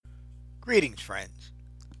Greetings, friends.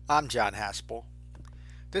 I'm John Haspel.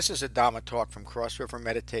 This is a Dhamma talk from Cross River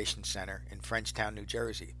Meditation Center in Frenchtown, New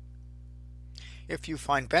Jersey. If you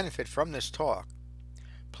find benefit from this talk,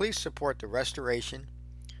 please support the restoration,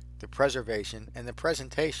 the preservation, and the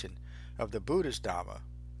presentation of the Buddha's Dhamma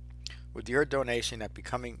with your donation at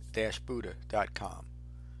becoming-buddha.com.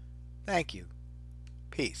 Thank you.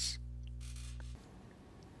 Peace.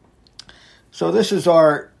 So this is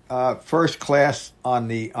our first class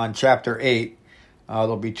on Chapter 8.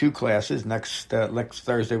 There'll be two classes. Next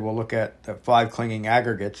Thursday we'll look at the 5 clinging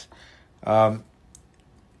aggregates.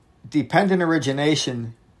 Dependent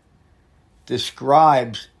origination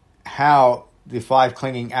describes how the 5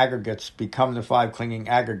 clinging aggregates become the 5 clinging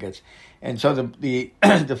aggregates. And so the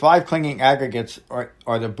 5 clinging aggregates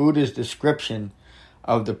are the Buddha's description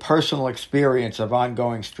of the personal experience of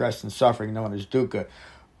ongoing stress and suffering known as dukkha.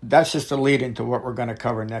 That's just a lead into what we're going to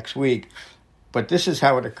cover next week. But this is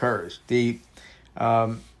how it occurs. The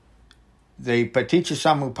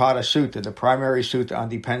Paticcasamuppada Sutta, the primary sutta on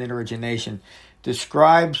dependent origination,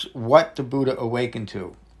 describes what the Buddha awakened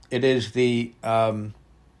to. It is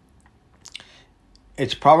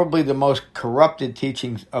it's probably the most corrupted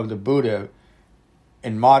teachings of the Buddha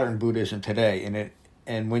in modern Buddhism today.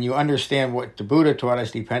 And when you understand what the Buddha taught as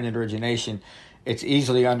dependent origination, it's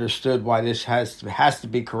easily understood why this has to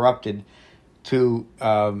be corrupted to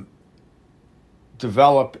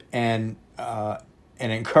develop and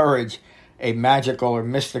encourage a magical or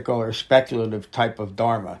mystical or speculative type of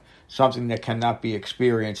Dharma, something that cannot be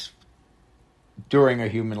experienced during a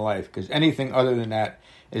human life, because anything other than that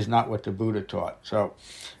is not what the Buddha taught. So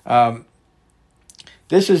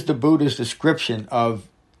this is the Buddha's description of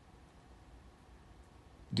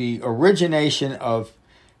the origination of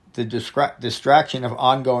the distraction of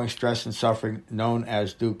ongoing stress and suffering known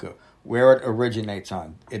as dukkha, where it originates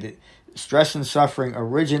on. Stress and suffering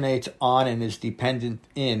originates on and is dependent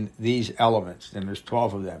in these elements, and there's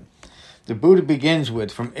 12 of them. The Buddha begins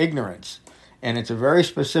with from ignorance, and it's a very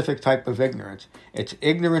specific type of ignorance. It's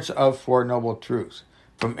ignorance of Four Noble Truths.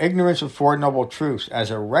 From ignorance of Four Noble Truths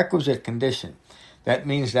as a requisite condition. That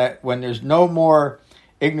means that when there's no more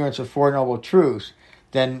ignorance of Four Noble Truths,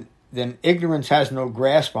 then ignorance has no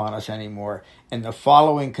grasp on us anymore, and the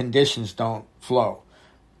following conditions don't flow.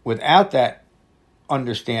 Without that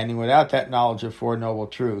understanding, without that knowledge of Four Noble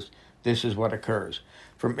Truths, this is what occurs.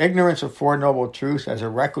 From ignorance of Four Noble Truths as a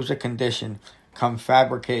requisite condition come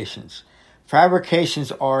fabrications.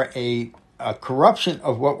 Fabrications are a corruption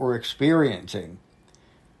of what we're experiencing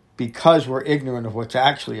because we're ignorant of what's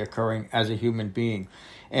actually occurring as a human being.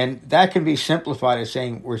 And that can be simplified as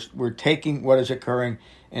saying we're taking what is occurring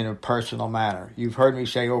in a personal manner. You've heard me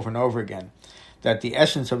say over and over again that the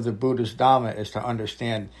essence of the Buddha's Dhamma is to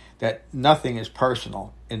understand that nothing is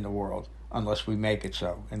personal in the world unless we make it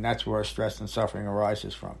so. And that's where stress and suffering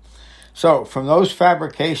arises from. So from those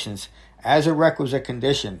fabrications, as a requisite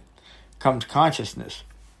condition, comes consciousness.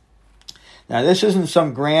 Now, this isn't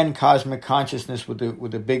some grand cosmic consciousness with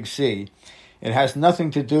a big C. It has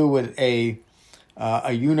nothing to do with a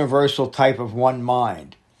universal type of one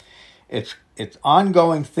mind. It's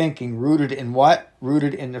ongoing thinking rooted in what?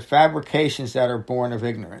 Rooted in the fabrications that are born of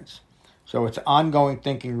ignorance. So it's ongoing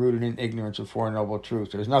thinking rooted in ignorance of Four Noble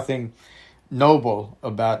Truths. There's nothing noble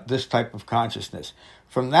about this type of consciousness.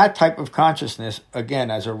 From that type of consciousness,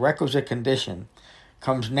 again, as a requisite condition,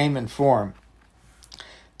 comes name and form.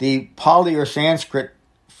 The Pali or Sanskrit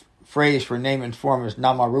phrase for name and form is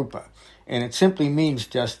namarupa, and it simply means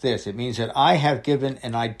just this. It means that I have given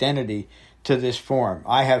an identity to this form.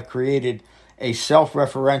 I have created a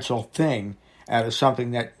self-referential thing out of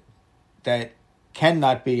something that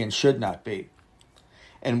cannot be and should not be.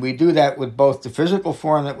 And we do that with both the physical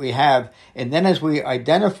form that we have, and then as we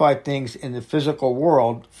identify things in the physical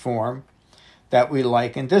world form that we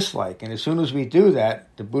like and dislike. And as soon as we do that,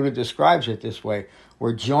 the Buddha describes it this way,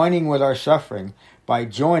 we're joining with our suffering by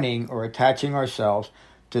joining or attaching ourselves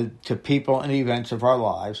to people and events of our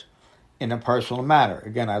lives in a personal manner.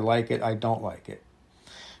 Again, I like it, I don't like it.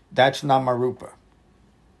 That's namarupa.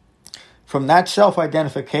 From that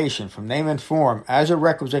self-identification, from name and form, as a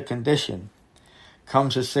requisite condition,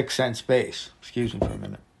 comes a sixth sense base. Excuse me for a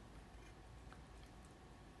minute.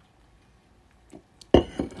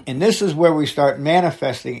 And this is where we start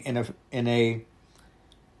manifesting in a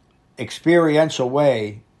experiential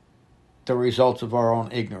way the results of our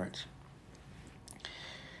own ignorance.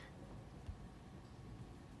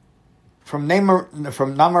 From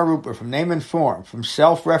namarupa, from name and form, from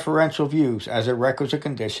self-referential views as a requisite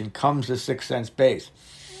condition, comes the sixth sense base.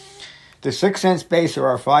 The sixth sense base are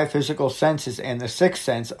our 5 physical senses and the sixth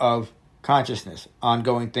sense of consciousness,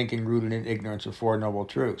 ongoing thinking rooted in ignorance of Four Noble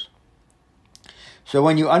Truths. So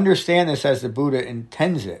when you understand this as the Buddha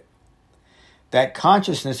intends it, that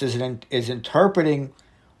consciousness is interpreting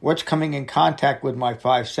what's coming in contact with my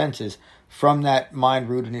five senses from that mind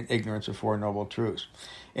rooted in ignorance of Four Noble Truths.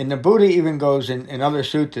 And the Buddha even goes in other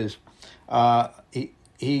suttas,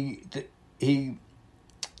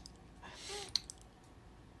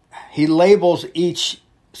 he labels each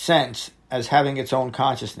sense as having its own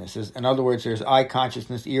consciousness. In other words, there's eye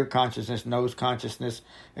consciousness, ear consciousness, nose consciousness,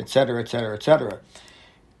 etc., etc., etc.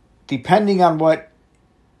 Depending on what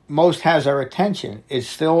most has our attention, is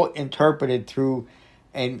still interpreted through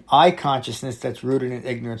an eye consciousness that's rooted in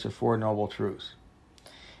ignorance of Four Noble Truths.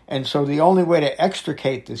 And so the only way to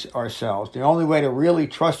extricate this ourselves, the only way to really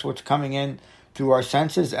trust what's coming in through our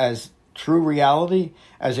senses as true reality,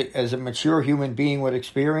 as a mature human being would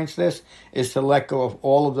experience this, is to let go of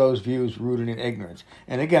all of those views rooted in ignorance.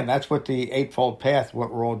 And again, that's what the Eightfold Path,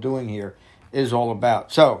 what we're all doing here, is all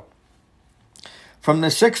about. So, from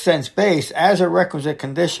the sixth sense base, as a requisite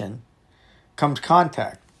condition, comes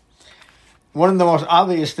contact. One of the most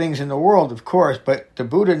obvious things in the world, of course, but the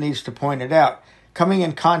Buddha needs to point it out. Coming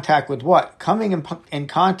in contact with what? Coming in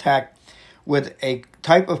contact with a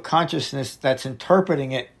type of consciousness that's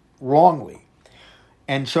interpreting it wrongly.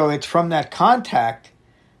 And so it's from that contact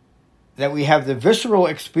that we have the visceral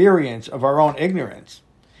experience of our own ignorance,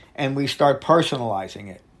 and we start personalizing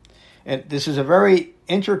it. And this is a very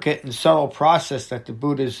intricate and subtle process that the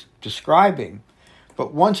Buddha is describing.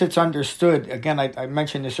 But once it's understood, again, I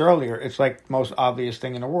mentioned this earlier, it's like the most obvious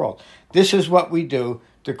thing in the world. This is what we do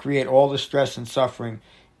to create all the stress and suffering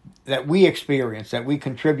that we experience, that we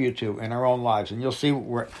contribute to in our own lives. And you'll see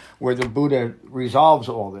where the Buddha resolves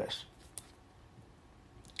all this.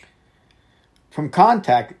 From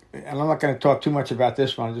contact, and I'm not going to talk too much about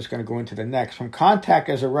this one, I'm just going to go into the next. From contact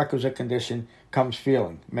as a requisite condition comes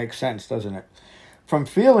feeling. Makes sense, doesn't it? From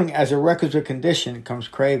feeling as a requisite condition comes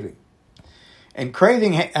craving. And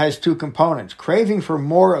craving has two components. Craving for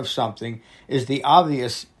more of something is the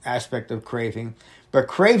obvious aspect of craving, but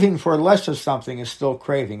craving for less of something is still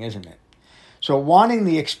craving, isn't it? So wanting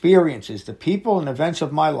the experiences, the people and events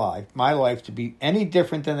of my life to be any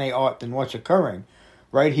different than they ought than what's occurring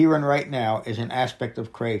right here and right now is an aspect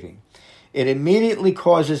of craving. It immediately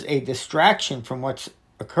causes a distraction from what's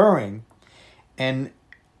occurring and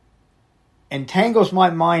entangles my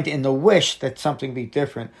mind in the wish that something be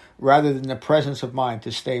different rather than the presence of mind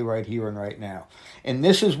to stay right here and right now. And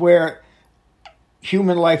this is where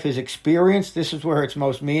human life is experienced. This is where it's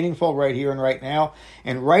most meaningful, right here and right now.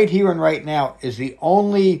 And right here and right now is the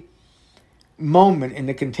only moment in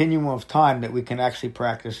the continuum of time that we can actually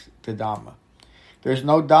practice the Dhamma. There's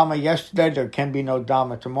no Dhamma yesterday, there can be no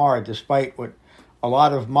Dhamma tomorrow, despite what a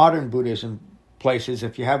lot of modern Buddhism places.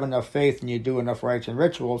 If you have enough faith and you do enough rites and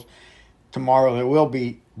rituals, tomorrow there will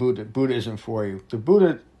be Buddhism for you. The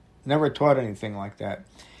Buddha never taught anything like that.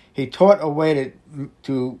 He taught a way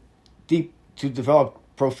to develop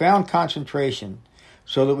profound concentration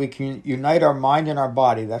so that we can unite our mind and our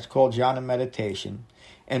body. That's called jhana meditation.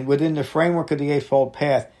 And within the framework of the Eightfold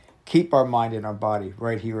Path, keep our mind and our body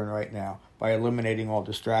right here and right now by eliminating all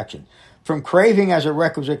distraction. From craving as a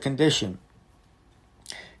requisite condition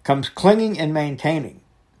comes clinging and maintaining.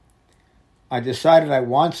 I decided I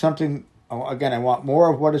want something. Again, I want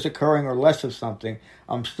more of what is occurring or less of something.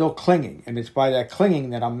 I'm still clinging. And it's by that clinging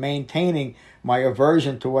that I'm maintaining my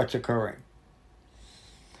aversion to what's occurring.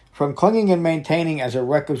 From clinging and maintaining as a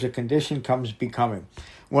requisite condition comes becoming.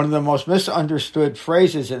 One of the most misunderstood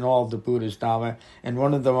phrases in all of the Buddha's Dhamma, and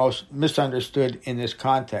one of the most misunderstood in this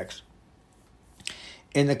context.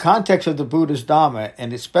 In the context of the Buddha's Dhamma,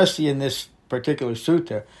 and especially in this particular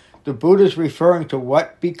sutta, the Buddha is referring to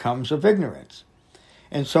what becomes of ignorance.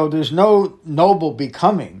 And so there's no noble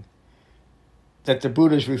becoming that the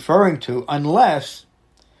Buddha is referring to unless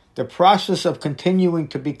the process of continuing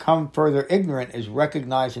to become further ignorant is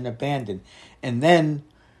recognized and abandoned. And then,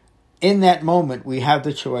 in that moment, we have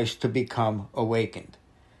the choice to become awakened.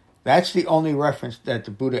 That's the only reference that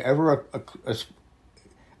the Buddha ever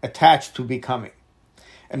attached to becoming.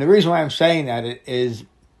 And the reason why I'm saying that is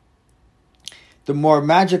the more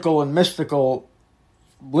magical and mystical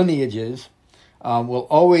lineages will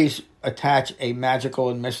always attach a magical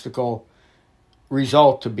and mystical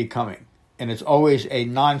result to becoming. And it's always a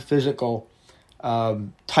non-physical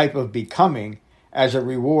type of becoming as a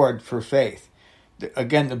reward for faith.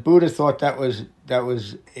 Again, the Buddha thought that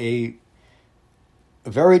was a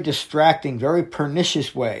very distracting, very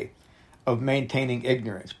pernicious way of maintaining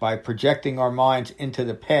ignorance, by projecting our minds into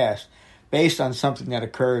the past based on something that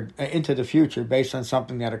occurred, into the future based on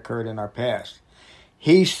something that occurred in our past.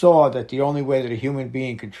 He saw that the only way that a human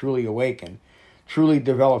being could truly awaken, truly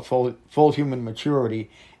develop full human maturity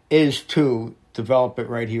is to develop it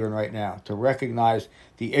right here and right now, to recognize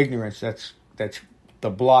the ignorance that's the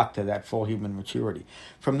block to that full human maturity.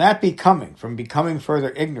 From becoming further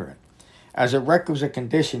ignorant, as a requisite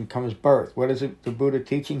condition comes birth. What is it the Buddha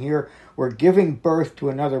teaching here? We're giving birth to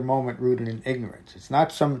another moment rooted in ignorance. It's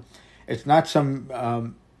not some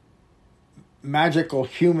magical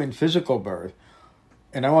human physical birth.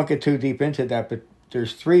 And I won't get too deep into that, but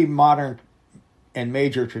there's 3 modern and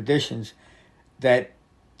major traditions that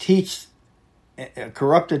teach a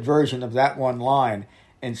corrupted version of that one line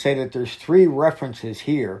and say that there's 3 references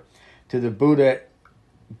here to the Buddha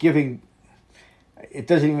giving.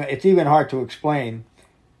 It's even hard to explain.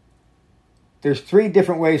 There's 3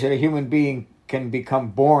 different ways that a human being can become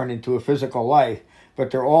born into a physical life,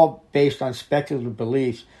 but they're all based on speculative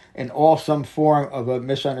beliefs and all some form of a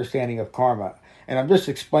misunderstanding of karma. And I'm just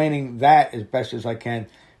explaining that as best as I can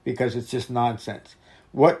because it's just nonsense.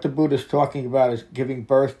 What the Buddha is talking about is giving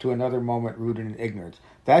birth to another moment rooted in ignorance.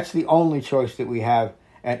 That's the only choice that we have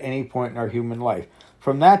at any point in our human life.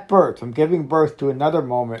 From that birth, from giving birth to another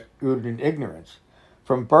moment rooted in ignorance,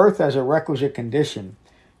 from birth as a requisite condition,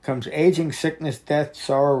 comes aging, sickness, death,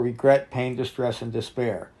 sorrow, regret, pain, distress, and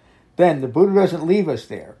despair. Then the Buddha doesn't leave us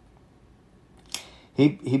there.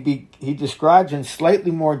 He describes in slightly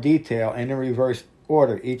more detail and in reverse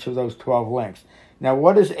order each of those 12 links. Now,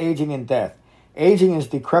 what is aging and death? Aging is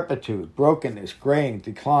decrepitude, brokenness, graying,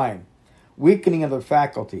 decline, weakening of the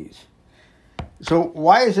faculties. So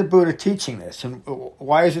why is the Buddha teaching this? And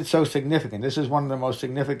why is it so significant? This is one of the most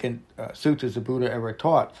significant suttas the Buddha ever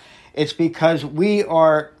taught. It's because we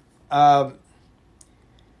are, and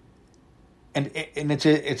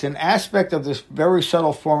it's an aspect of this very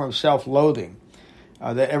subtle form of self-loathing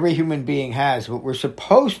that every human being has. But we're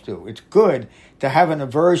supposed to, it's good to have an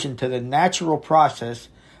aversion to the natural process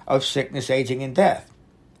of sickness, aging, and death.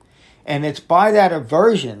 And it's by that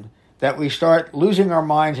aversion that we start losing our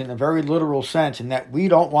minds in a very literal sense, and that we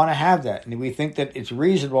don't want to have that. And we think that it's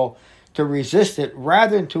reasonable to resist it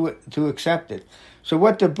rather than to accept it. So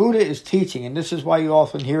what the Buddha is teaching, and this is why you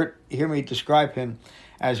often hear me describe him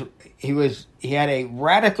as he had a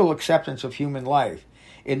radical acceptance of human life,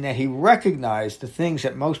 in that he recognized the things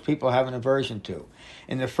that most people have an aversion to.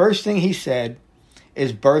 And the first thing he said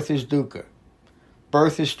is birth is dukkha.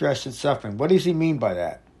 Birth is stress and suffering. What does he mean by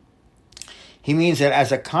that? He means that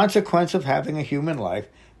as a consequence of having a human life,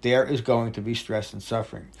 there is going to be stress and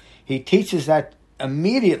suffering. He teaches that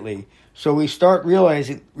immediately, so we start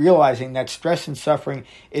realizing that stress and suffering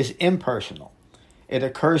is impersonal. It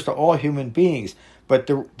occurs to all human beings, but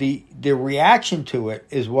the reaction to it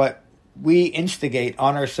is what we instigate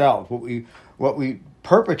on ourselves, what we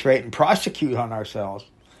perpetrate and prosecute on ourselves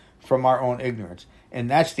from our own ignorance. And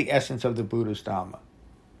that's the essence of the Buddha's Dhamma.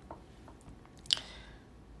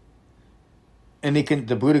 And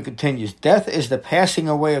the Buddha continues, death is the passing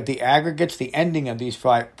away of the aggregates, the ending of these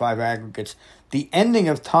five aggregates, the ending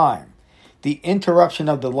of time, the interruption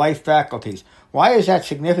of the life faculties. Why is that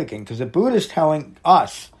significant? Because the Buddha is telling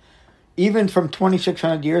us, even from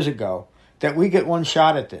 2,600 years ago, that we get one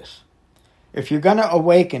shot at this. If you're going to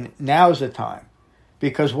awaken, now's the time.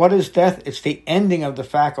 Because what is death? It's the ending of the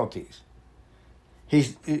faculties.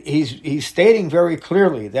 He's stating very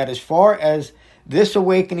clearly that as far as this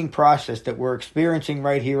awakening process that we're experiencing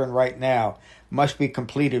right here and right now must be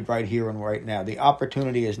completed right here and right now. The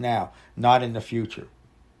opportunity is now, not in the future.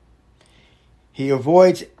 He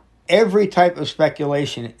avoids every type of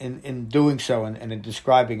speculation in doing so and in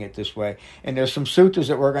describing it this way. And there's some suttas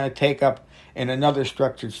that we're going to take up in another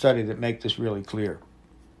structured study that make this really clear.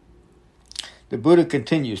 The Buddha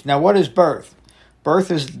continues, now what is birth? Birth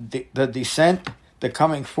is the descent, the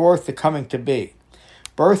coming forth, the coming to be.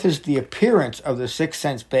 Birth is the appearance of the sixth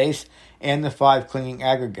sense base and the five clinging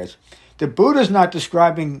aggregates. The Buddha is not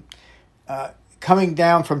describing coming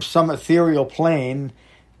down from some ethereal plane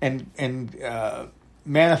and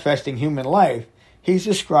manifesting human life. He's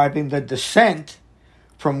describing the descent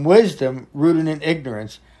from wisdom rooted in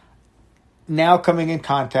ignorance, now coming in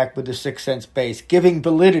contact with the sixth sense base, giving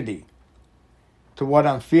validity to what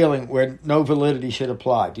I'm feeling where no validity should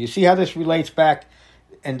apply. Do you see how this relates back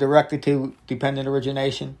and directly to dependent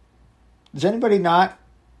origination? Does anybody not?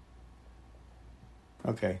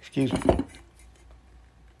 Okay, excuse me.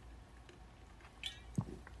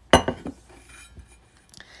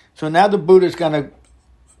 So now the Buddha is going to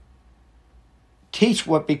teach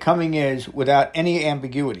what becoming is without any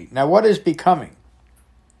ambiguity. Now what is becoming?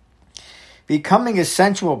 Becoming is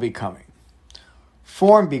sensual becoming,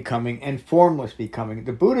 form becoming, and formless becoming.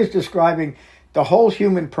 The Buddha is describing the whole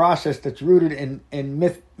human process that's rooted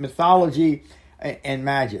in mythology and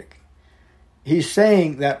magic. he's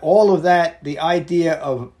saying that all of that, the idea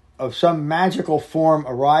of some magical form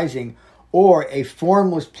arising or a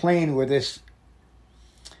formless plane where this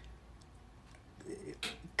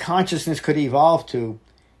consciousness could evolve to,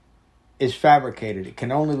 is fabricated. It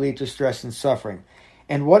can only lead to stress and suffering.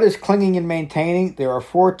 And what is clinging and maintaining? There are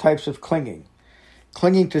 4 types of clinging.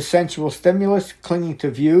 Clinging to sensual stimulus, clinging to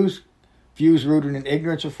views rooted in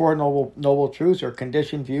ignorance of Four Noble Truths or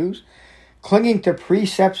conditioned views, clinging to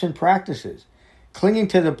precepts and practices, clinging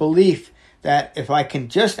to the belief that if I can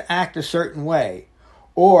just act a certain way,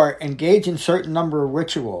 or engage in certain number of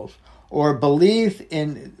rituals, or believe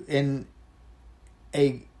in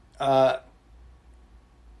a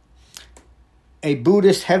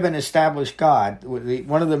Buddhist heaven-established God.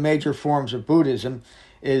 One of the major forms of Buddhism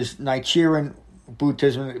is Nichiren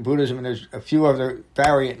Buddhism, and there's a few other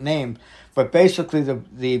variant names. But basically,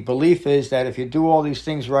 the belief is that if you do all these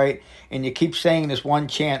things right, and you keep saying this one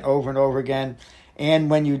chant over and over again, and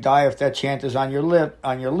when you die, if that chant is on your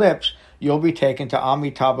lips, you'll be taken to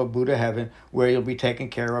Amitabha Buddha heaven, where you'll be taken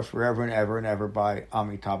care of forever and ever and ever by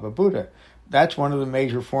Amitabha Buddha. That's one of the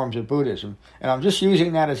major forms of Buddhism. And I'm just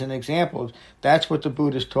using that as an example. That's what the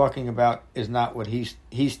Buddha is talking about, is not what he's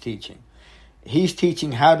teaching. He's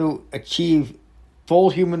teaching how to achieve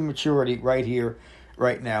full human maturity right here,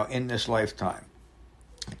 right now, in this lifetime.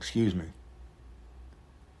 Excuse me.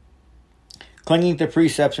 Clinging to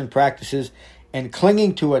precepts and practices, and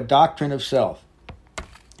clinging to a doctrine of self.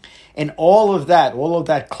 And all of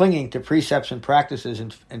that clinging to precepts and practices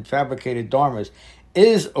and fabricated dharmas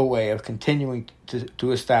is a way of continuing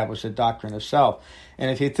to establish a doctrine of self. And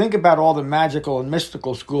if you think about all the magical and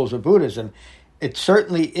mystical schools of Buddhism, it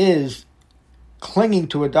certainly is clinging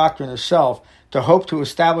to a doctrine of self to hope to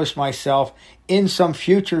establish myself in some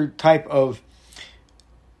future type of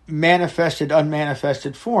manifested,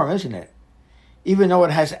 unmanifested form, isn't it? Even though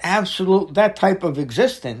it has that type of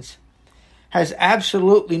existence has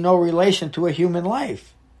absolutely no relation to a human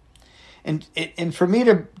life. And for me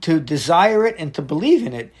to desire it and to believe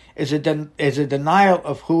in it is a denial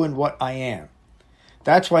of who and what I am.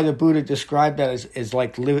 That's why the Buddha described that as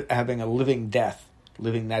like having a living death,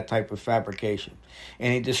 living that type of fabrication.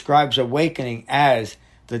 And he describes awakening as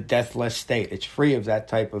the deathless state. It's free of that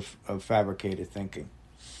type of fabricated thinking.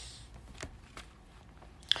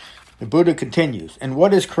 The Buddha continues, and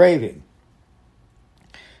what is craving?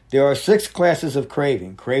 There are 6 classes of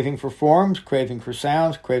craving. Craving for forms, craving for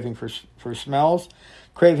sounds, craving for smells,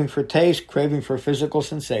 craving for taste, craving for physical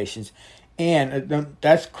sensations. And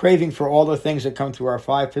that's craving for all the things that come through our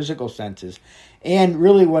 5 physical senses. And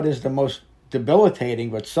really what is the most debilitating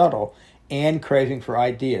but subtle, and craving for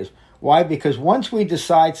ideas. Why? Because once we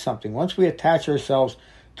decide something, once we attach ourselves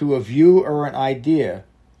to a view or an idea,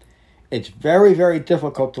 it's very, very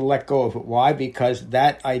difficult to let go of it. Why? Because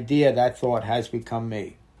that idea, that thought has become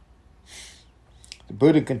me. The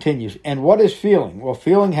Buddha continues, and what is feeling? Well,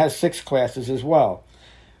 feeling has 6 classes as well.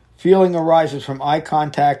 Feeling arises from eye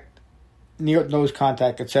contact, nose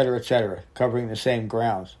contact, etc., covering the same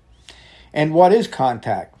grounds. And what is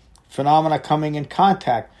contact? Phenomena coming in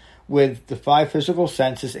contact with the 5 physical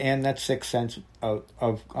senses and that 6th sense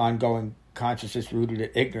of ongoing consciousness rooted in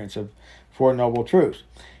ignorance of Four Noble Truths.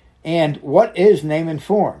 And what is name and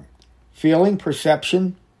form? Feeling,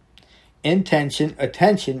 perception, intention,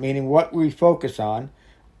 attention, meaning what we focus on,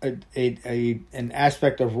 an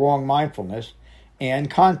aspect of wrong mindfulness, and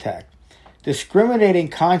contact. Discriminating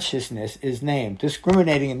consciousness is name.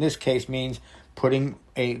 Discriminating in this case means putting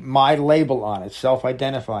a my label on it,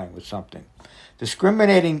 self-identifying with something.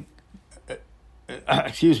 Discriminating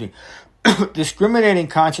discriminating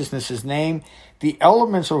consciousness is name. The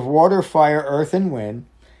elements of water, fire, earth, and wind,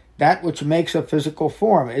 that which makes a physical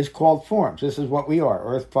form, is called forms. This is what we are,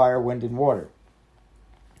 earth, fire, wind, and water.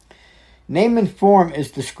 Name and form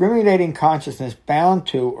is discriminating consciousness bound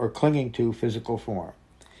to or clinging to physical form.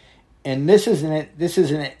 And this is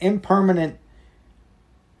an impermanent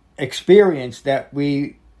experience that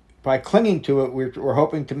we, by clinging to it, we're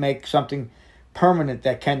hoping to make something permanent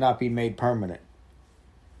that cannot be made permanent.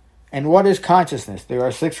 And what is consciousness? There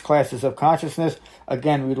are 6 classes of consciousness,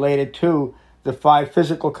 again related to the 5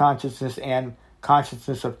 physical consciousness and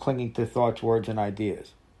consciousness of clinging to thoughts, words, and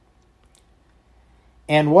ideas.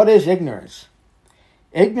 And what is ignorance?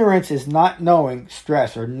 Ignorance is not knowing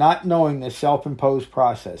stress or not knowing the self-imposed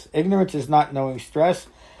process. Ignorance is not knowing stress,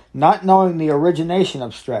 not knowing the origination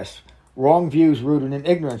of stress, wrong views rooted in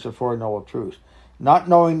ignorance of Four Noble Truths, not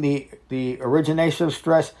knowing the origination of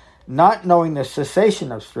stress, not knowing the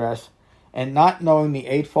cessation of stress, and not knowing the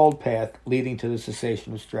eightfold path leading to the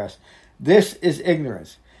cessation of stress. This is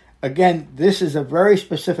ignorance. Again, this is a very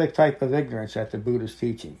specific type of ignorance that the Buddha is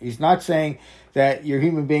teaching. He's not saying that your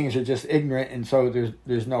human beings are just ignorant and so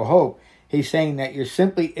there's no hope. He's saying that you're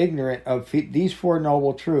simply ignorant of these Four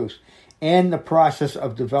Noble Truths and the process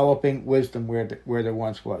of developing wisdom where there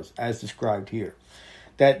once was, as described here.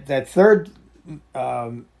 That third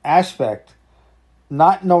aspect,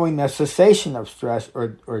 not knowing the cessation of stress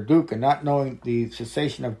or dukkha, not knowing the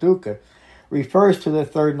cessation of dukkha, refers to the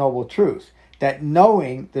third noble truth, that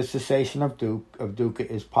knowing the cessation of dukkha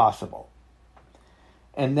is possible.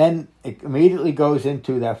 And then it immediately goes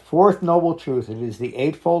into that fourth noble truth. It is the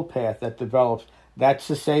Eightfold Path that develops that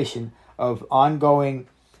cessation of ongoing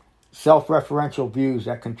self-referential views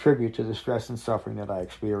that contribute to the stress and suffering that I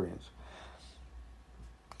experience.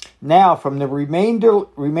 Now, from the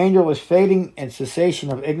remainderless fading and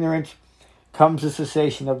cessation of ignorance comes the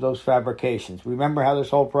cessation of those fabrications. Remember how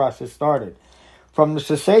this whole process started. From the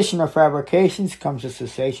cessation of fabrications comes the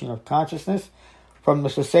cessation of consciousness. From the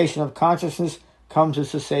cessation of consciousness comes the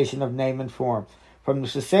cessation of name and form. From the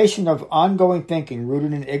cessation of ongoing thinking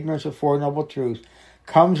rooted in ignorance of Four Noble Truths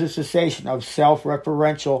comes the cessation of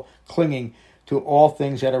self-referential clinging to all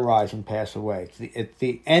things that arise and pass away. It's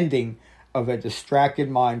the ending of a distracted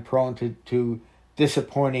mind prone to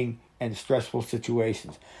disappointing and stressful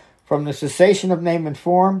situations. From the cessation of name and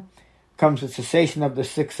form comes the cessation of the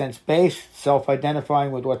sixth sense base,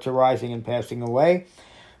 self-identifying with what's arising and passing away.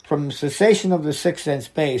 From the cessation of the sixth sense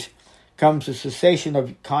base comes the cessation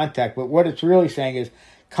of contact. But what it's really saying is,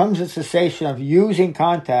 comes the cessation of using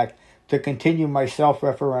contact to continue my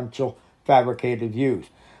self-referential fabricated views.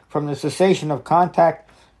 From the cessation of contact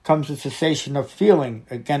comes the cessation of feeling,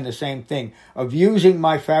 again the same thing, of using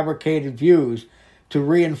my fabricated views to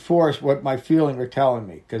reinforce what my feelings are telling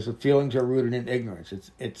me, because the feelings are rooted in ignorance.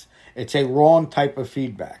 It's a wrong type of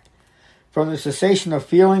feedback. From the cessation of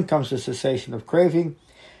feeling comes the cessation of craving.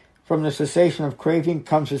 From the cessation of craving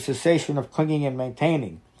comes the cessation of clinging and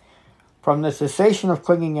maintaining. From the cessation of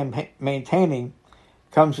clinging and maintaining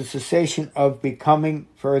comes the cessation of becoming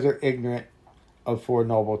further ignorant of Four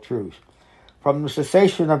Noble Truths. From the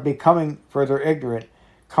cessation of becoming further ignorant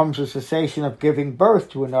comes the cessation of giving birth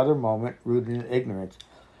to another moment rooted in ignorance.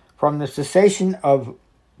 From the cessation of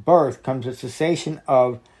birth comes the cessation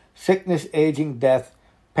of sickness, aging, death,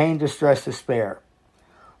 pain, distress, despair.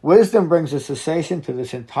 Wisdom brings a cessation to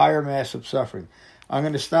this entire mass of suffering. I'm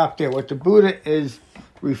going to stop there. What the Buddha is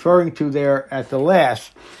referring to there at the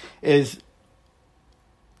last is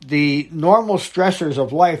the normal stressors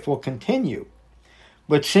of life will continue.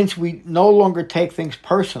 But since we no longer take things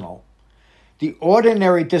personal, the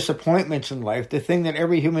ordinary disappointments in life, the thing that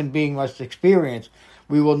every human being must experience,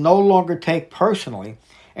 we will no longer take personally,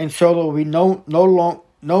 and so there will be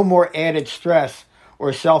no more added stress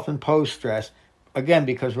or self-imposed stress, again,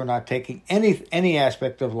 because we're not taking any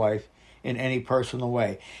aspect of life in any personal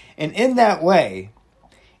way. And in that way,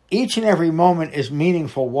 each and every moment is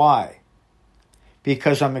meaningful. Why?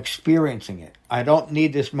 Because I'm experiencing it. I don't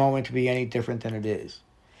need this moment to be any different than it is.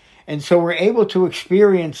 And so we're able to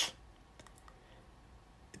experience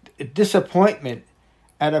disappointment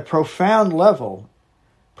at a profound level,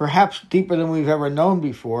 perhaps deeper than we've ever known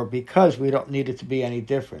before, because we don't need it to be any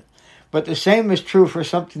different. But the same is true for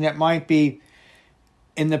something that might be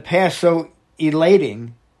in the past so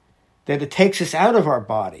elating that it takes us out of our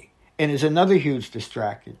body and is another huge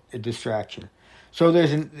distraction. So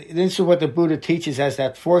this is what the Buddha teaches as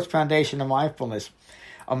that fourth foundation of mindfulness,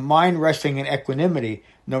 a mind resting in equanimity,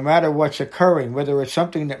 no matter what's occurring, whether it's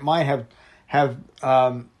something that might have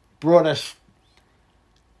brought us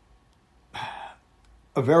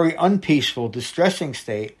a very unpeaceful, distressing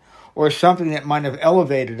state, or something that might have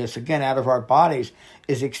elevated us again out of our bodies,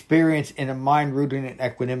 is experienced in a mind rooted in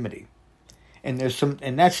equanimity. And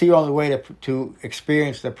that's the only way to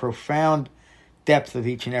experience the profound depth of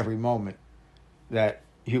each and every moment that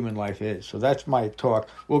human life is. So that's my talk.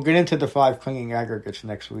 We'll get into the 5 clinging aggregates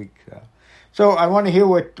next week. So I want to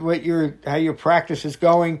hear how your practice is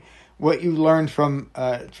going, what you learned from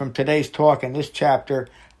today's talk and this chapter,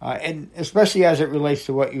 and especially as it relates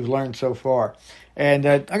to what you've learned so far. And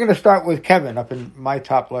I'm going to start with Kevin up in my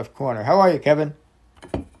top left corner. How are you, Kevin?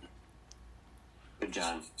 Good,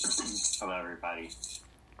 John. Hello, everybody.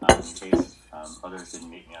 In case others didn't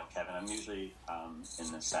meet me, I'm Kevin. I'm usually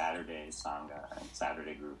in the Saturday Sangha and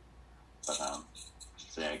Saturday group, but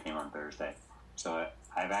today I came on Thursday. So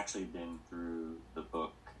I've actually been through the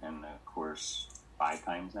book and the course 5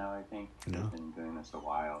 times now, I think. Yeah. I've been doing this a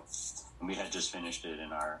while. And we had just finished it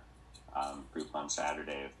in our group on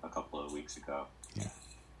Saturday a couple of weeks ago. Yeah.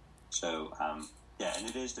 So, and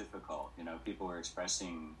it is difficult. People were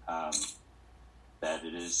expressing that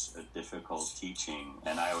it is a difficult teaching,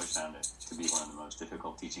 and I always found it to be one of the most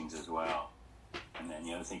difficult teachings as well. And then,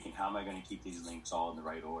 thinking, how am I going to keep these links all in the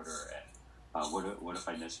right order? And what if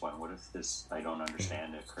I miss one? What if I don't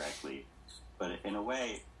understand it correctly? But in a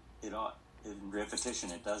way, in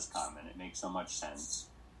repetition, it does come, and it makes so much sense.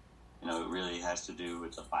 It really has to do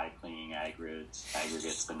with the by-clinging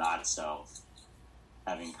aggregates, the not self,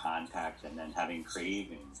 having contact, and then having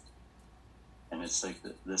craving. And it's like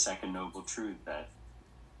the second noble truth, that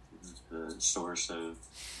the source of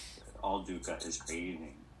all dukkha is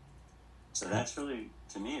craving. So that's really,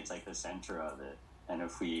 to me, it's like the center of it. And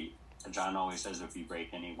John always says, if you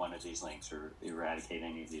break any one of these links or eradicate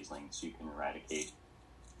any of these links, you can eradicate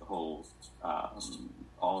the whole,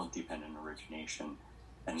 all of dependent origination.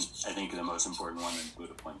 And I think the most important one that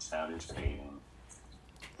Buddha points out is craving.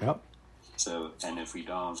 Yep. So, and if we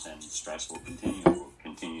don't, then stress will continue. We'll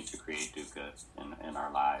continue to create dukkha in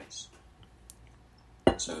our lives.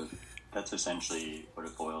 So that's essentially what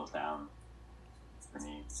it boils down for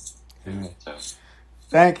me. Yeah. So,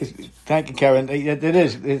 Thank you, Kevin. It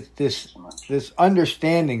is this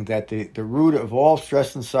understanding that the root of all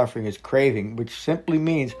stress and suffering is craving, which simply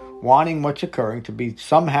means wanting what's occurring to be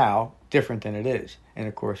somehow different than it is, and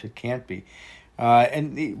of course it can't be.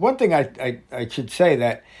 And one thing I should say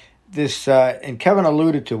that this, and Kevin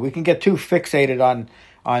alluded to, we can get too fixated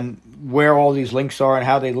on where all these links are and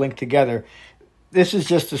how they link together. This is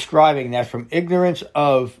just describing that from ignorance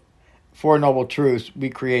of Four Noble Truths, we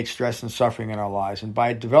create stress and suffering in our lives. And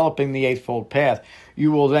by developing the Eightfold Path,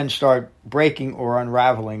 you will then start breaking or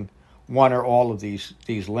unraveling one or all of these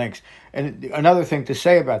links. And another thing to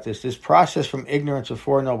say about this process from ignorance of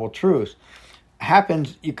Four Noble Truths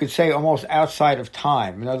happens, you could say, almost outside of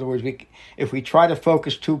time. In other words, if we try to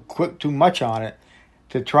focus too much on it,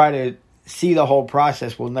 to try to see the whole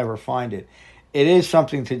process, we'll never find it. It is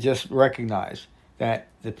something to just recognize that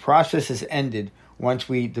the process has ended once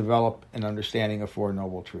we develop an understanding of Four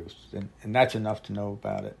Noble Truths. And that's enough to know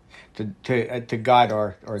about it, to guide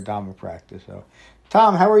our Dhamma practice. So,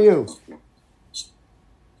 Tom, how are you?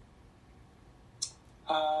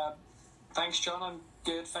 Thanks, John. I'm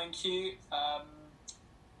good, thank you.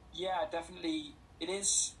 Yeah, definitely.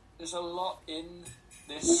 There's a lot in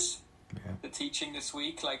this, the teaching this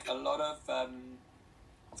week. Like a lot of,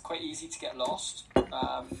 it's quite easy to get lost.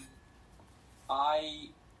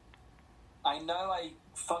 I know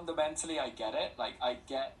fundamentally I get it. Like I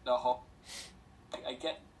get the whole, I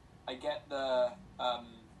get the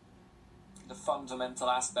fundamental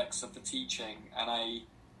aspects of the teaching, and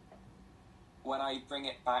when I bring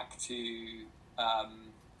it back to,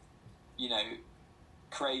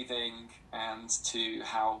 craving and to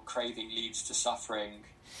how craving leads to suffering,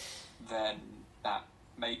 then that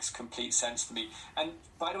makes complete sense to me. And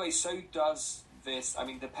by the way, so does this. I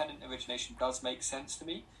mean, dependent origination does make sense to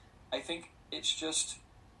me. I think it's just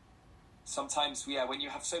sometimes, when you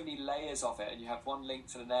have so many layers of it, and you have one link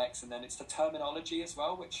to the next, and then it's the terminology as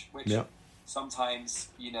well, which sometimes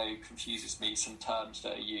confuses me. Some terms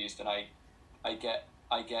that are used, and I get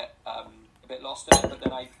a bit lost in it, but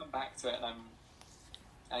then I come back to it and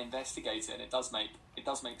I investigate it, and it does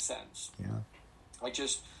make sense. Yeah.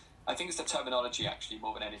 I think it's the terminology actually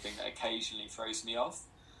more than anything that occasionally throws me off.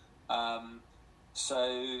 I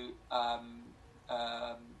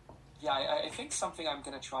think something I'm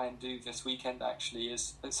going to try and do this weekend actually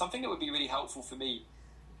is something that would be really helpful for me.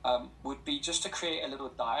 Would be just to create a little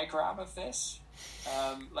diagram of this,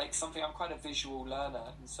 like something. I'm quite a visual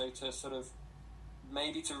learner, and so to sort of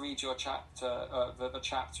maybe to read your chapter, the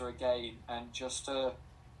chapter again, and just to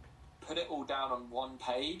put it all down on one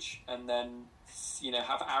page, and then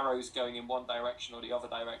have arrows going in one direction or the other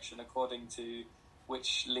direction according to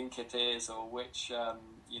which link it is, or which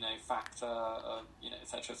factor,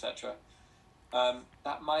 etc., etc.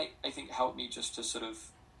 That might, I think, help me just to sort of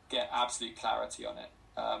get absolute clarity on it.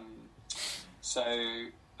 I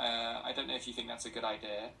don't know if you think that's a good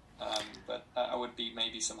idea, but that would be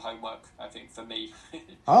maybe some homework, I think, for me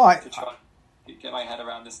to try and get my head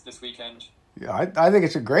around this weekend. Yeah, I think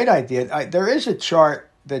it's a great idea. There is a chart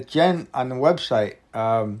that Jen on the website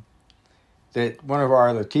that one of our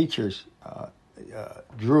other teachers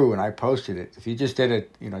drew, and I posted it. If you just did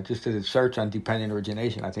a search on dependent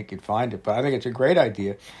origination, I think you'd find it. But I think it's a great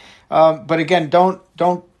idea. But again, don't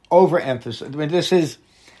overemphasize. I mean, this is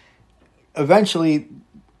eventually,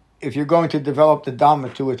 if you're going to develop the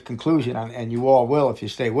Dhamma to its conclusion, and you all will if you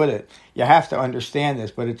stay with it, you have to understand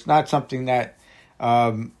this. But it's not something that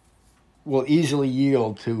will easily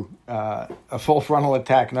yield to a full frontal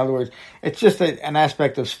attack. In other words, it's just an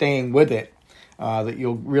aspect of staying with it. That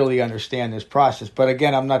you'll really understand this process. But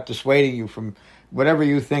again, I'm not dissuading you from whatever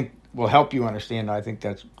you think will help you understand, I think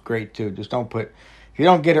that's great too. Just don't put, if you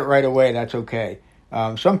don't get it right away, that's okay.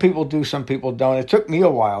 Some people do, some people don't. It took me a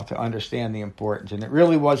while to understand the importance, and it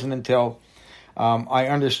really wasn't until I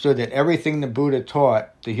understood that everything the Buddha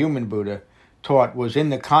taught, the human Buddha taught, was in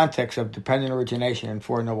the context of dependent origination and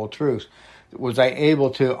Four Noble Truths. Was I able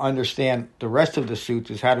to understand the rest of the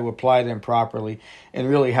sutras, how to apply them properly, and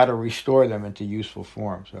really how to restore them into useful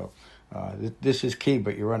form. So this is key,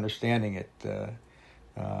 but you're understanding it.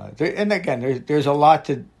 And again, there's a lot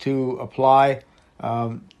to apply.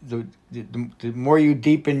 The more you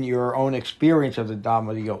deepen your own experience of the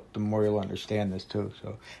Dhamma, the more you'll understand this too.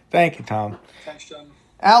 So thank you, Tom. Thanks, John.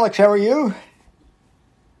 Alex, how are you?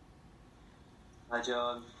 Hi,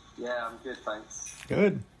 John. Yeah, I'm good, thanks.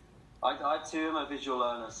 Good. I too am a visual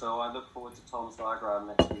learner, so I look forward to Tom's diagram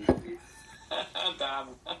next week. Damn.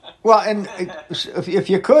 Well, and if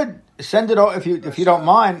you could send it, if you don't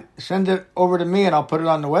mind, send it over to me, and I'll put it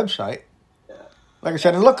on the website. Yeah. Like I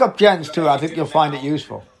said, and look up Jen's too. I think you'll find it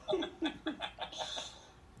useful.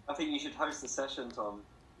 I think you should host a session, Tom.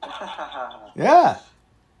 Yeah.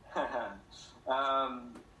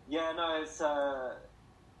 Yeah, no, it's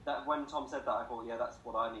that when Tom said that, I thought, yeah, that's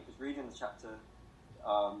what I need. Because reading the chapter,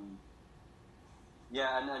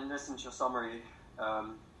 and listen to your summary,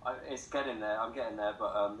 it's getting there. I'm getting there,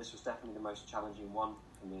 but this was definitely the most challenging one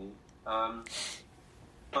for me.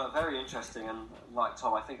 But very interesting, and like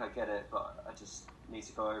Tom, I think I get it, but I just need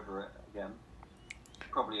to go over it again,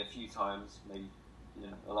 probably a few times, maybe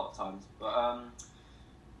a lot of times. But I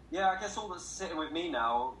guess all that's sitting with me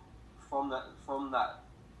now from that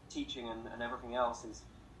teaching and everything else is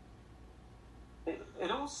it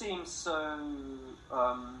all seems so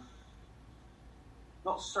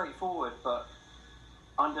not straightforward, but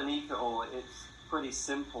underneath it all, it's pretty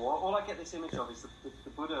simple. All I get this image of is the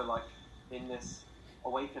Buddha, like, in this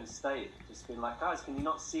awakened state, just being like, guys, can you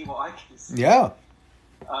not see what I can see? Yeah.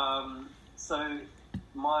 So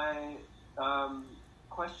my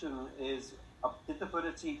question is, did the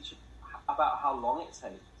Buddha teach about how long it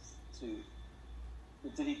takes to?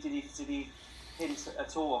 Did he hint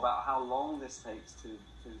at all about how long this takes to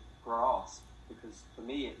grasp? Because for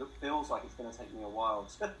me, it feels like it's going to take me a while.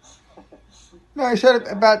 No, he said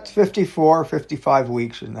about 54, 55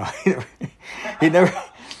 weeks. No, he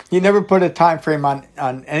never put a time frame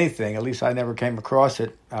on anything. At least I never came across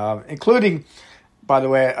it, including, by the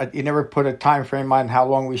way, he never put a time frame on how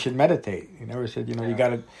long we should meditate. He never said, you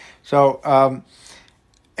got to. So,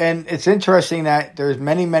 and it's interesting that there's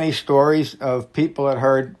many, many stories of people that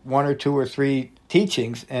heard one or two or three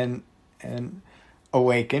teachings and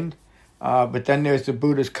awakened. But then there's the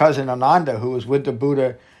Buddha's cousin Ananda, who was with the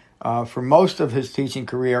Buddha for most of his teaching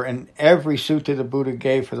career, and every sutta the Buddha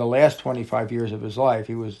gave for the last 25 years of his life.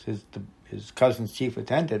 He was his cousin's chief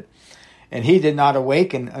attendant, and he did not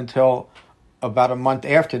awaken until about a month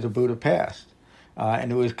after the Buddha passed.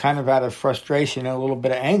 And it was kind of out of frustration and a little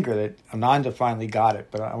bit of anger that Ananda finally got it.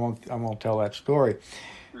 But I won't tell that story.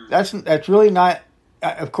 That's really not.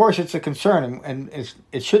 Of course, it's a concern, and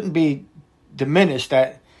it shouldn't be diminished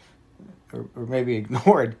that. Or maybe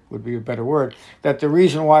ignored would be a better word, that the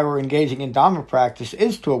reason why we're engaging in Dhamma practice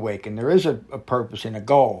is to awaken. There is a purpose and a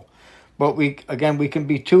goal. But we can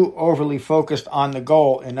be too overly focused on the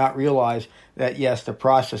goal and not realize that, yes, the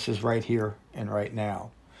process is right here and right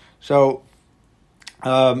now. So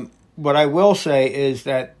what I will say is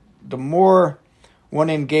that the more one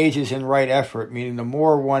engages in right effort, meaning the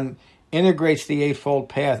more one integrates the Eightfold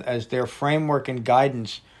Path as their framework and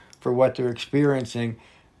guidance for what they're experiencing,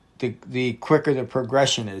 the quicker the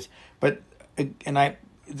progression is. But again,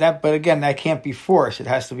 that can't be forced. It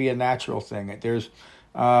has to be a natural thing.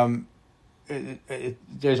 I'm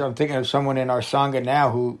thinking of someone in our Sangha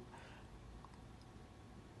now who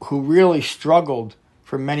really struggled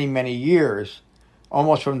for many, many years,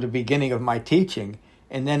 almost from the beginning of my teaching,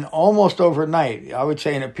 and then almost overnight, I would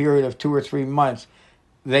say in a period of 2 or 3 months,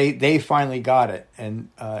 they finally got it. And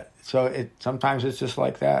so sometimes it's just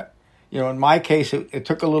like that. In my case, it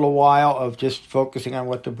took a little while of just focusing on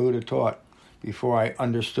what the Buddha taught before I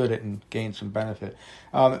understood it and gained some benefit.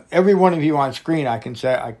 Every one of you on screen, I can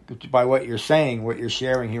say, by what you're saying, what you're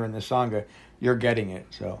sharing here in the Sangha, you're getting it.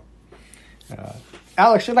 So,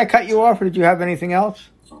 Alex, did I cut you off, or did you have anything else?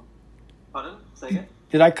 Pardon? Say again?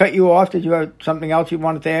 Did I cut you off? Did you have something else you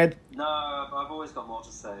wanted to add? No, I've always got more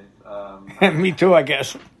to say. Me too, I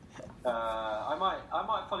guess. I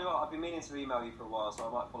might follow up. I've been meaning to email you for a while, so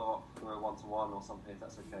I might follow up through a one-to-one or something, if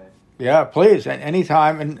that's okay. Yeah, please,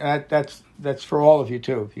 anytime, and that's for all of you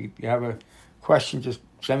too. If you have a question, just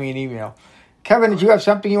send me an email. Kevin, did you have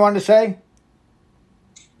something you wanted to say?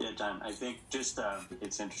 Yeah, John, I think just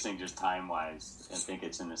it's interesting just time-wise. I think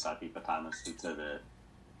it's in the Satipatthana Sutta that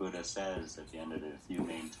Buddha says at the end of it, if you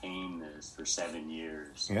maintain this for 7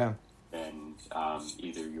 years, then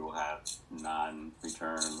either you will have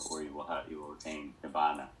non-return or you will attain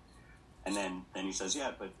Nibbana. And then he says,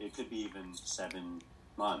 but it could be even 7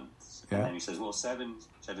 months. And then he says, well, 7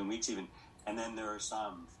 weeks even. And then there are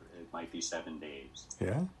some, it might be 7 days.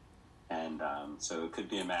 Yeah. And so it could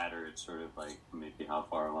be a matter, it's sort of like maybe how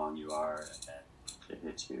far along you are and then it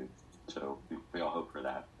hits you. So we all hope for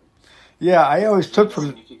that. Yeah, I always took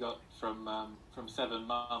from... If you got from 7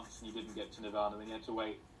 months and you didn't get to Nirvana, then you had to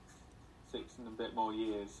wait 6 and a bit more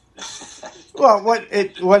years. Well, what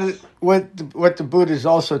the Buddha is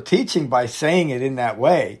also teaching by saying it in that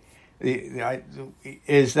way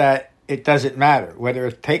is that it doesn't matter. Whether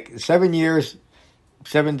it takes 7 years,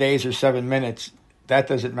 7 days, or 7 minutes, that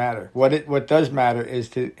doesn't matter. What does matter is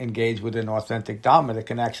to engage with an authentic Dhamma that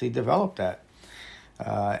can actually develop that.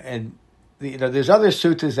 And there's other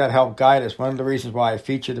suttas that help guide us. One of the reasons why I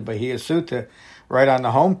featured the Bahia Sutta right on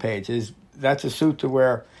the homepage is that's a sutta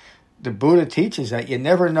where the Buddha teaches that you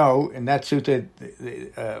never know. In that sutta,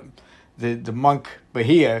 the monk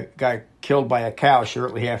Bahia got killed by a cow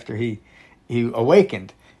shortly after he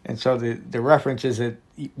awakened. And so the reference is that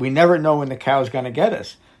we never know when the cow's going to get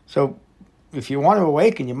us. So if you want to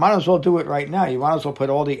awaken, you might as well do it right now. You might as well put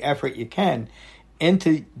all the effort you can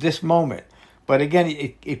into this moment. But again,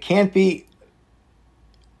 it can't be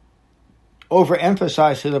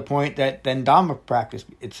overemphasized to the point that then Dhamma practice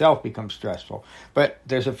itself becomes stressful. But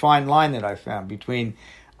there's a fine line that I found between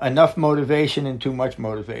enough motivation and too much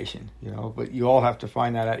motivation, but you all have to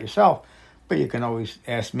find that out yourself. But you can always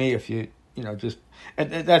ask me if just,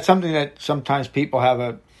 that's something that sometimes people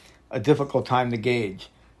have a difficult time to gauge.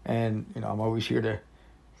 And, I'm always here to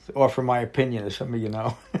offer my opinion, as some of you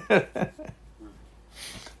know.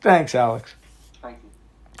 Thanks, Alex. Thank you.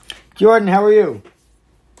 Jordan, how are you?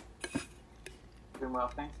 Doing well,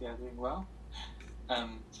 thanks. Yeah, doing well.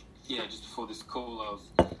 Just before this call, I was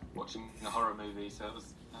watching a horror movie, so it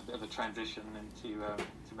was a bit of a transition into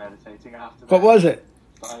to meditating after that. What was it?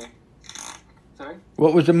 Sorry?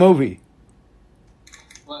 What was the movie?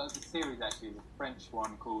 Well, it's a series, actually. It's a French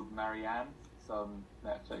one called Marianne. It's on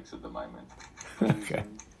Netflix at the moment. Okay.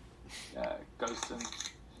 Ghosts and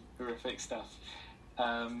horrific stuff.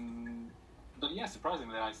 But yeah,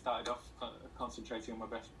 surprisingly, I started off concentrating on my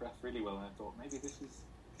breath really well, and I thought maybe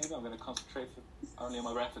I'm going to concentrate only on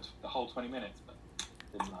my breath for the whole 20 minutes, but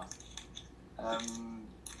it didn't last.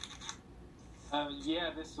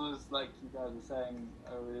 This was, like you guys were saying,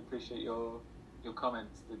 I really appreciate your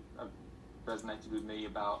comments that resonated with me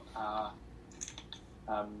about how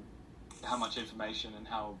much information and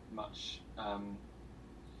how much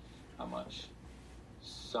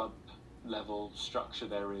sub-level structure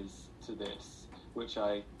there is to this, which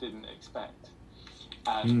I didn't expect.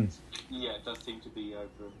 And it does seem to be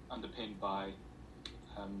underpinned by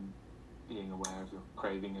being aware of your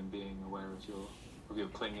craving and being aware of your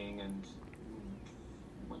clinging, and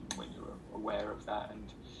when you're aware of that,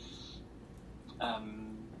 and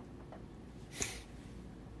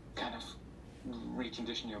kind of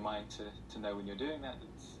recondition your mind to know when you're doing that.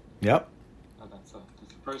 That's a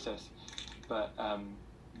process. But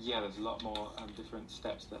there's a lot more different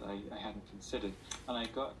steps that I hadn't considered, and I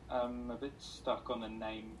got a bit stuck on the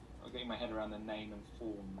name. I'm getting my head around the name and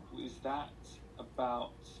form. Is that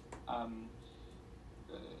about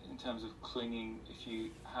in terms of clinging? If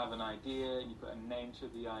you have an idea and you put a name to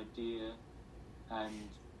the idea, and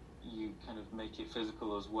you kind of make it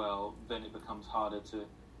physical as well, then it becomes harder to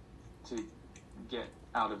get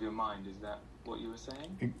out of your mind. Is that what you were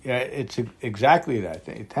saying? Yeah, it's exactly that.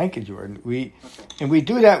 Thank you, Jordan. And we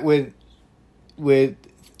do that with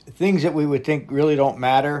things that we would think really don't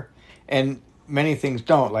matter, and many things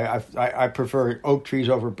don't. Like I prefer oak trees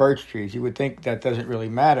over birch trees. You would think that doesn't really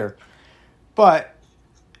matter, but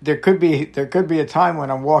there could be a time when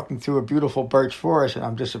I'm walking through a beautiful birch forest and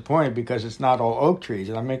I'm disappointed because it's not all oak trees,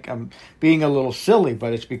 and I'm being a little silly,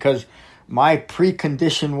 but it's because my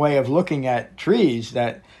preconditioned way of looking at trees,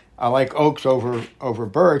 that I like oaks over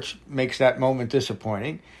birch, makes that moment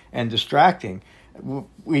disappointing and distracting.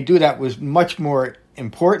 We do that with much more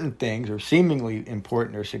important things, or seemingly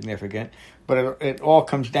important or significant, but it all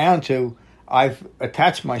comes down to I've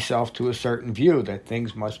attached myself to a certain view that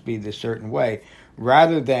things must be this certain way,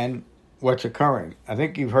 rather than what's occurring. I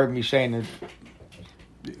think you've heard me saying that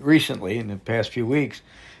recently, in the past few weeks,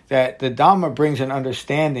 that the Dhamma brings an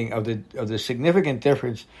understanding of the significant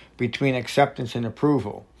difference between acceptance and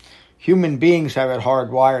approval. human beings have it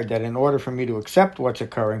hardwired that in order for me to accept what's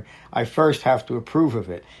occurring, I first have to approve of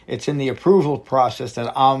it. It's in the approval process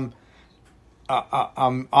that I'm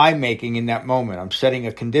making in that moment. I'm setting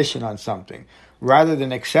a condition on something rather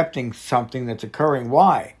than accepting something that's occurring.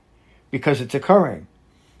 Why? Because it's occurring.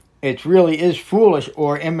 It really is foolish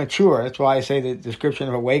or immature. That's why I say the description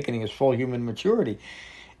of awakening is full human maturity.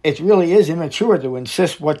 It really is immature to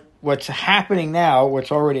insist what's happening now,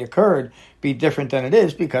 what's already occurred, be different than it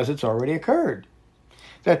is because it's already occurred.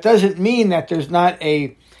 That doesn't mean that there's not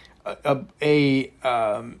a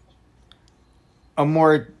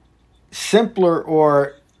more simpler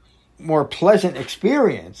or more pleasant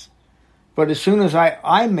experience. But as soon as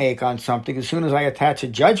I make on something, as soon as I attach a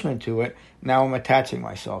judgment to it, now I'm attaching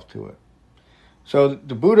myself to it. So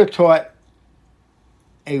the Buddha taught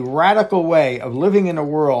a radical way of living in a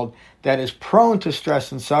world that is prone to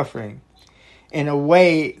stress and suffering in a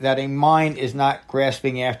way that a mind is not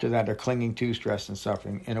grasping after that or clinging to stress and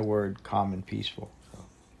suffering, in a word, calm and peaceful. So,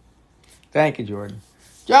 thank you, Jordan.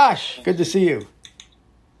 Josh, good to see you.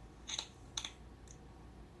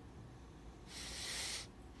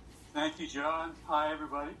 Thank you, John. Hi,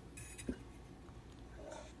 everybody.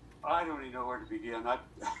 I don't even know where to begin.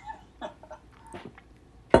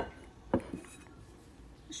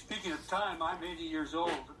 Speaking of time, I'm 80 years old,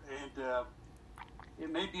 and it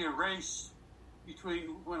may be a race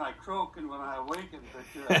between when I croak and when I awaken, but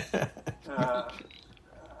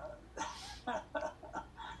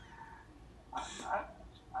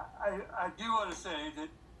I do want to say that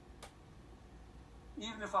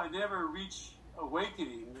even if I never reach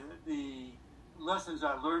awakening, the lessons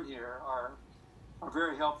I learned here are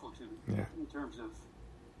very helpful to me in terms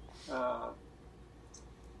of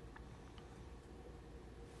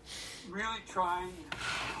really trying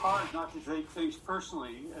hard not to take things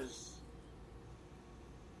personally as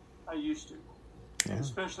I used to,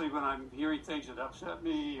 especially when I'm hearing things that upset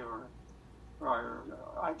me or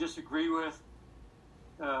I disagree with.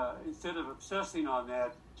 Instead of obsessing on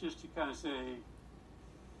that, just to kind of say,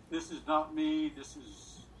 this is not me, this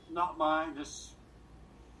is not mine, this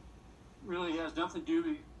really has nothing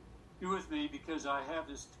to do with me, because I have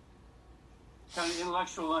this kind of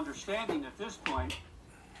intellectual understanding at this point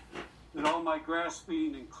that all my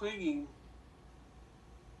grasping and clinging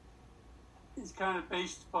is kind of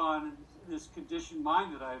based upon this conditioned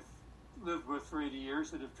mind that I've lived with for 80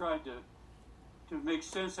 years, that have tried to make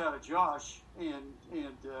sense out of Josh, and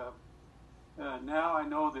now I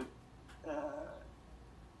know that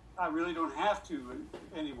I really don't have to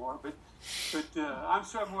anymore. But I'm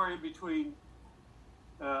somewhere in between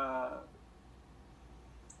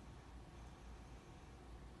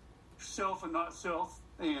self and not self,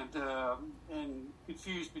 and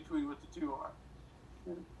confused between what the two are.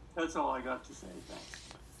 That's all I got to say. Thanks.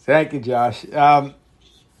 Thank you, Josh. The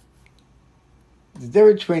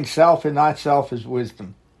difference between self and not self is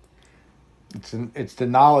wisdom. It's the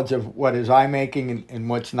knowledge of what is I making and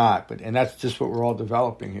what's not. And that's just what we're all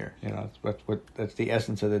developing here. You know, that's the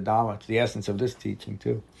essence of the Dhamma. It's the essence of this teaching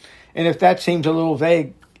too. And if that seems a little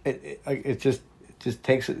vague, it just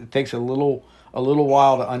takes a little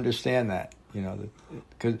while to understand that. You know,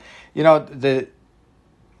 because the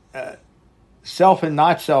self and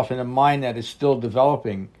not self in a mind that is still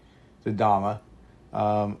developing the Dhamma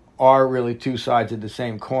are really two sides of the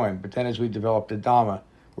same coin. But then as we develop the Dhamma,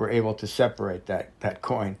 we're able to separate that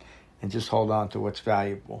coin and just hold on to what's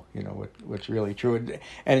valuable, what's really true.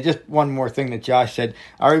 And just one more thing that Josh said.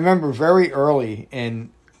 I remember very early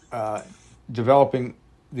in developing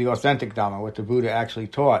the authentic Dhamma, what the Buddha actually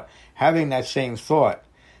taught, having that same thought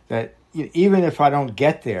that even if I don't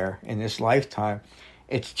get there in this lifetime,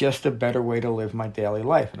 it's just a better way to live my daily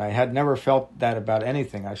life. And I had never felt that about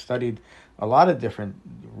anything. I studied a lot of different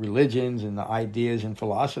religions and the ideas and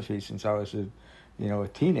philosophies since I was a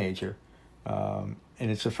teenager. And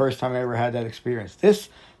it's the first time I ever had that experience. This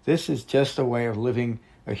is just a way of living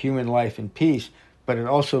a human life in peace, but it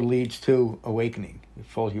also leads to awakening,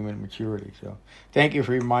 full human maturity. So thank you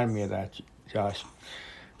for reminding me of that, Josh.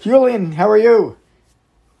 Julian, how are you?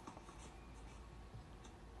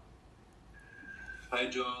 Hi,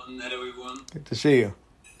 John. Hello, everyone. Good to see you.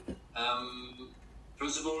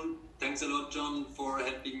 First of all, thanks a lot, John, for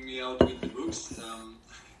helping me out with the books.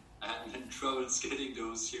 I had been troubles getting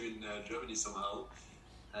those here in Germany somehow,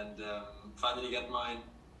 and finally got mine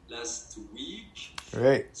last week.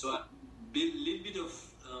 Great. So I've been a little bit of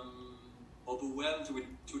overwhelmed with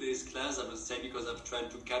today's class, I must say, because I've tried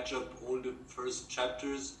to catch up all the first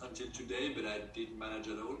chapters until today, but I didn't manage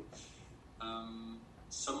at all.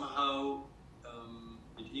 Somehow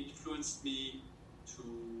it influenced me to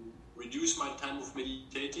reduce my time of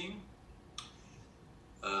meditating.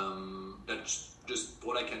 that's just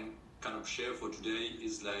what I can kind of share for today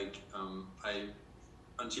is like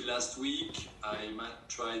until last week I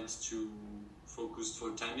tried to focus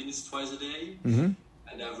for 10 minutes twice a day, and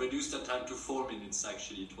I've reduced that time to 4 minutes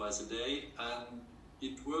actually twice a day, and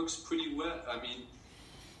it works pretty well. I mean,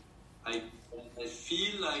 I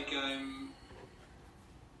feel like I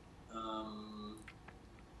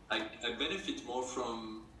benefit more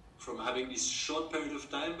from having this short period of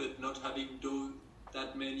time, but not having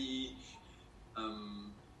that many.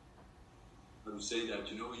 How to say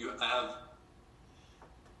that? You have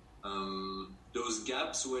those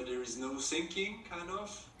gaps where there is no thinking, kind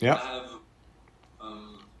of. Yeah. I have,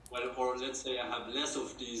 or let's say I have less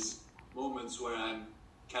of these moments where I'm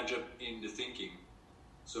catch up in the thinking.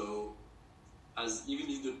 So, even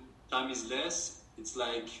if the time is less, it's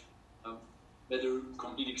like a better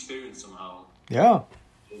complete experience somehow. Yeah.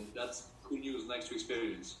 And that's good news, nice to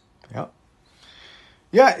experience. Yeah.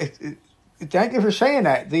 Yeah. Thank you for saying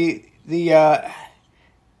that.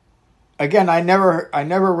 Again, I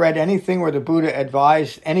never read anything where the Buddha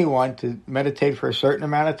advised anyone to meditate for a certain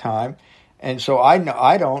amount of time, and so I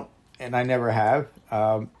don't, and I never have.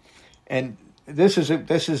 And this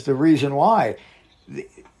is the reason why.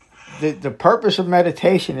 The purpose of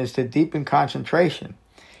meditation is to deepen concentration,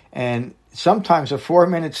 and sometimes a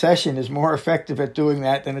 4-minute session is more effective at doing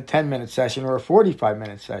that than a 10-minute session or a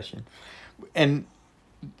 45-minute session, and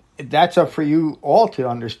that's up for you all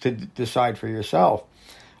to decide for yourself.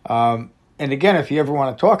 And again, if you ever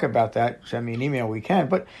want to talk about that, send me an email. We can.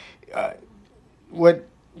 But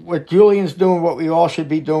what Julian's doing, what we all should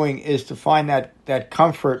be doing, is to find that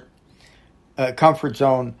comfort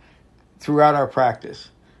zone throughout our practice.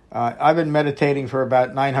 I've been meditating for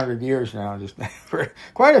about 900 years now, just for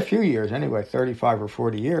quite a few years anyway, 35 or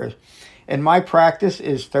 40 years. And my practice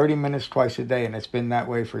is 30 minutes twice a day, and it's been that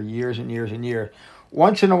way for years and years and years.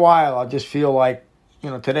 Once in a while, I'll just feel like,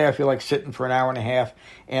 today I feel like sitting for an hour and a half,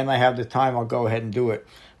 and I have the time, I'll go ahead and do it.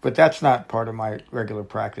 But that's not part of my regular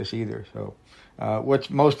practice either. So what's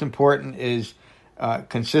most important is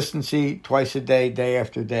consistency twice a day, day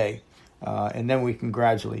after day. And then we can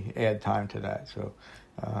gradually add time to that. So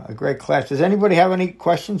a great class. Does anybody have any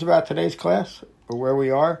questions about today's class or where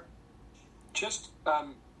we are? Just,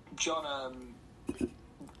 John,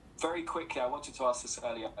 very quickly, I wanted to ask this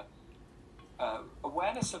earlier.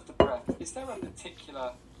 Awareness of the breath. Is there a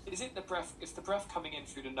particular? Is the breath coming in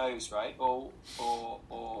through the nose, right? Or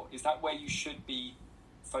is that where you should be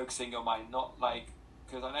focusing your mind? Not like,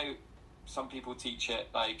 because I know some people teach it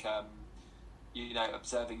like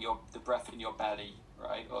observing the breath in your belly,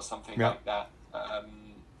 right, or something like that.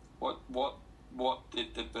 What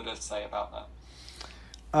did the Buddha say about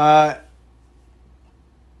that?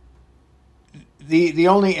 The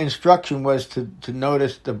only instruction was to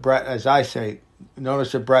notice the breath, as I say,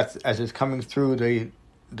 notice the breath as it's coming through the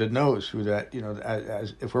nose, through that,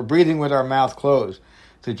 as if we're breathing with our mouth closed,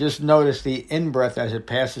 to just notice the in-breath as it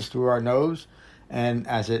passes through our nose and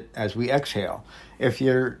as we exhale. If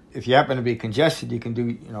you happen to be congested, you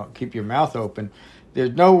can keep your mouth open.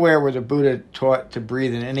 There's nowhere where the Buddha taught to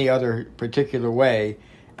breathe in any other particular way,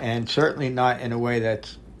 and certainly not in a way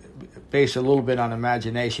that's based a little bit on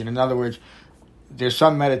imagination. In other words, there's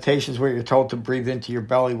some meditations where you're told to breathe into your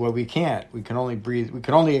belly. Well, we can't. We can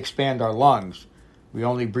only expand our lungs. We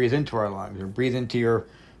only breathe into our lungs, or breathe into your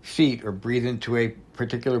feet, or breathe into a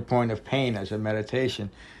particular point of pain as a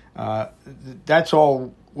meditation. That's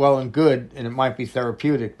all well and good, and it might be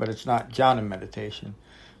therapeutic, but it's not jhana meditation.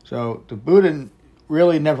 So the Buddha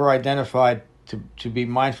really never identified to be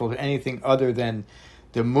mindful of anything other than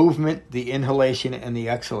the movement, the inhalation, and the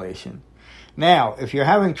exhalation. Now, if you're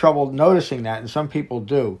having trouble noticing that, and some people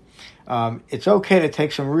do, it's okay to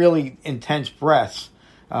take some really intense breaths.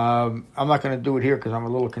 I'm not going to do it here because I'm a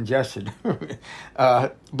little congested.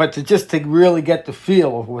 But to really get the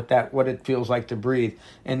feel of what it feels like to breathe,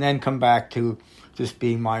 and then come back to just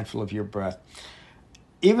being mindful of your breath.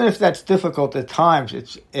 Even if that's difficult at times,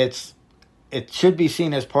 it should be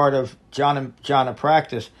seen as part of jhana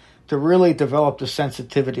practice to really develop the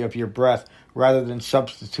sensitivity of your breath rather than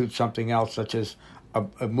substitute something else, such as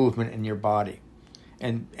a movement in your body.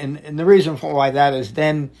 And the reason for why that is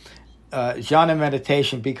then jhana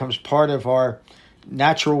meditation becomes part of our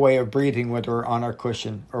natural way of breathing, whether we're on our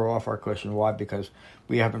cushion or off our cushion. Why? Because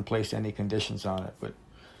we haven't placed any conditions on it. But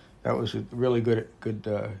that was a really good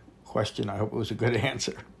question. I hope it was a good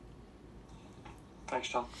answer. Thanks,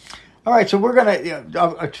 John. All right, so we're going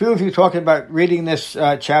to, two of you talking about reading this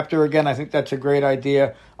chapter again. I think that's a great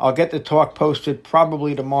idea. I'll get the talk posted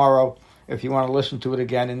probably tomorrow if you want to listen to it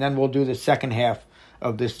again, and then we'll do the second half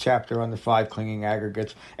of this chapter on the 5 clinging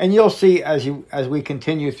aggregates. And you'll see as we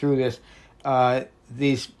continue through this,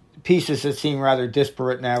 these pieces that seem rather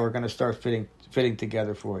disparate now are going to start fitting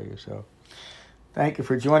together for you. So thank you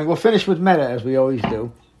for joining. We'll finish with metta as we always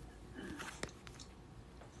do.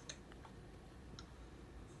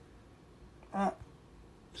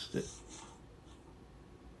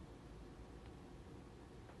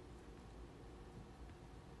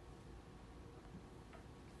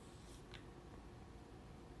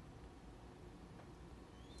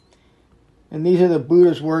 And these are the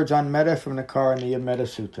Buddha's words on metta from the Karaniya Metta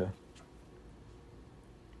Sutta.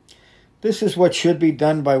 This is what should be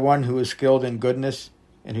done by one who is skilled in goodness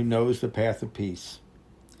and who knows the path of peace.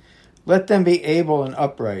 Let them be able and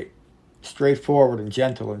upright, straightforward and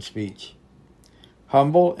gentle in speech,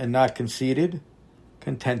 humble and not conceited,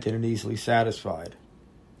 contented and easily satisfied,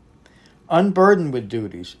 unburdened with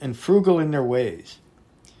duties and frugal in their ways,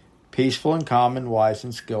 peaceful and calm and wise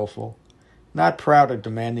and skillful, not proud or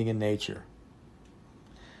demanding in nature.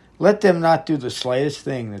 Let them not do the slightest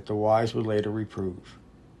thing that the wise would later reprove.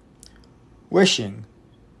 Wishing,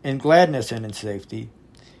 in gladness and in safety,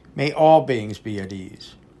 may all beings be at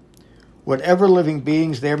ease. Whatever living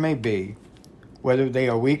beings there may be, whether they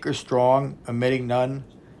are weak or strong, omitting none,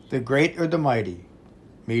 the great or the mighty,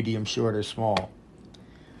 medium, short, or small,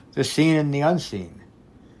 the seen and the unseen,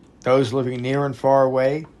 those living near and far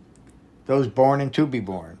away, those born and to be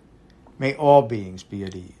born, may all beings be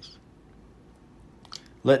at ease.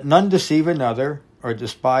 Let none deceive another or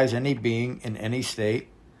despise any being in any state.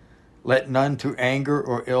 Let none through anger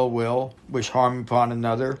or ill will wish harm upon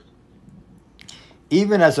another.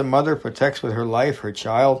 Even as a mother protects with her life her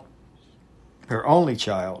child, her only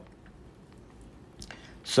child,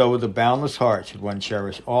 so with a boundless heart should one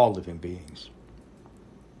cherish all living beings.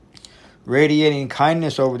 Radiating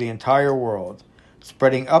kindness over the entire world,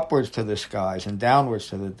 spreading upwards to the skies and downwards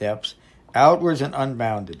to the depths, outwards and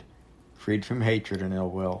unbounded, freed from hatred and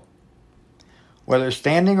ill will. Whether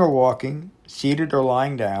standing or walking, seated or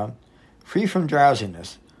lying down, free from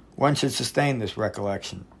drowsiness, one should sustain this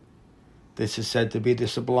recollection. This is said to be the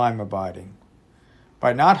sublime abiding.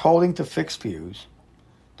 By not holding to fixed views,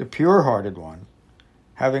 the pure-hearted one,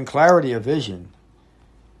 having clarity of vision,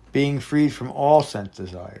 being freed from all sense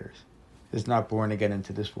desires, is not born again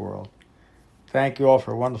into this world. Thank you all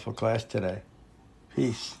for a wonderful class today.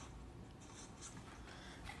 Peace.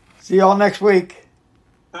 See you all next week.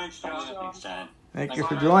 Thanks, John. Thanks, John. Thank you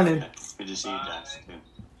for joining. Good to see you, John.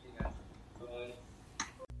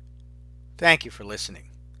 Thank you for listening.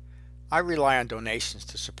 I rely on donations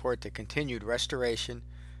to support the continued restoration,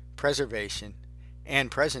 preservation,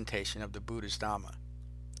 and presentation of the Buddha's Dhamma.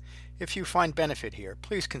 If you find benefit here,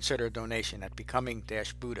 please consider a donation at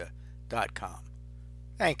becoming-buddha.com.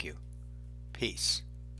 Thank you. Peace.